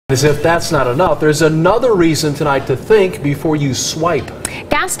As if that's not enough, there's another reason tonight to think before you swipe.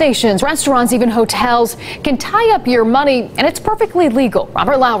 Gas stations, restaurants, even hotels can tie up your money, and it's perfectly legal.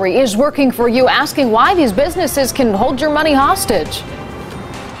 Robert Lowry is working for you, asking why these businesses can hold your money hostage.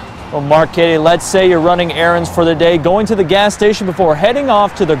 Well, Mark, Katie, let's say you're running errands for the day, going to the gas station before heading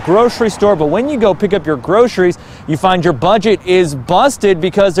off to the grocery store. But when you go pick up your groceries, you find your budget is busted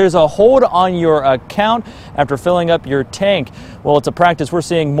because there's a hold on your account after filling up your tank. Well, it's a practice we're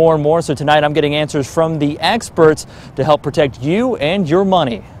seeing more and more. So tonight I'm getting answers from the experts to help protect you and your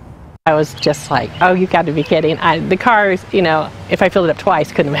money. I was just like, oh, you got to be kidding. The cars, you know, if I filled it up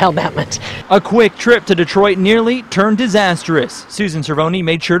twice, couldn't have held that much. A quick trip to Detroit nearly turned disastrous. Susan Cervoni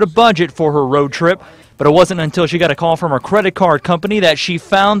made sure to budget for her road trip, but it wasn't until she got a call from her credit card company that she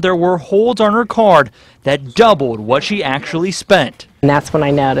found there were holds on her card that doubled what she actually spent. And that's when I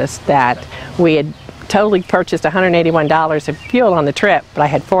noticed that we had totally purchased $181 of fuel on the trip, but I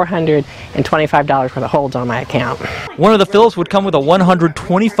had $425 worth of holds on my account. One of the fills would come with a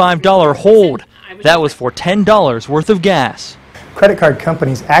 $125 hold. That was for $10 worth of gas. Credit card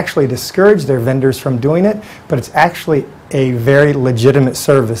companies actually discourage their vendors from doing it, but it's actually a very legitimate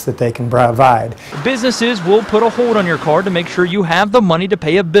service that they can provide. Businesses will put a hold on your card to make sure you have the money to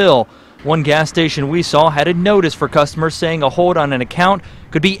pay a bill. One gas station we saw had a notice for customers saying a hold on an account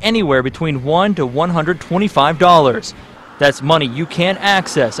could be anywhere between $1 to $125. That's money you can't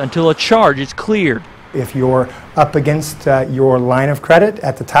access until a charge is cleared. If you're up against your line of credit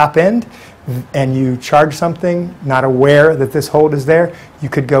at the top end and you charge something not aware that this hold is there, you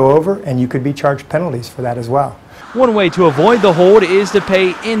could go over and you could be charged penalties for that as well. One way to avoid the hold is to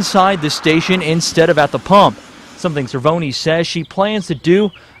pay inside the station instead of at the pump, something Cervoni says she plans to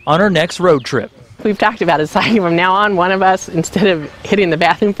do on her next road trip. We've talked about it, so from now on, one of us, instead of hitting the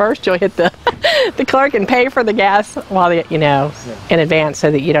bathroom first, you'll hit the clerk and pay for the gas while in advance, so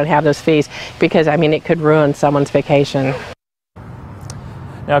that you don't have those fees, because I mean it could ruin someone's vacation.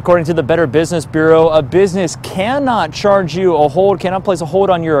 Now, according to the Better Business Bureau, a business cannot charge you a hold, cannot place a hold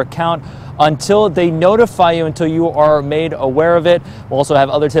on your account until they notify you, until you are made aware of it. We'll also have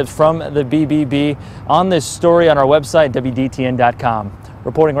other tips from the BBB on this story on our website, WDTN.com.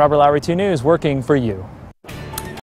 Reporting, Robert Lowry, 2 News, working for you.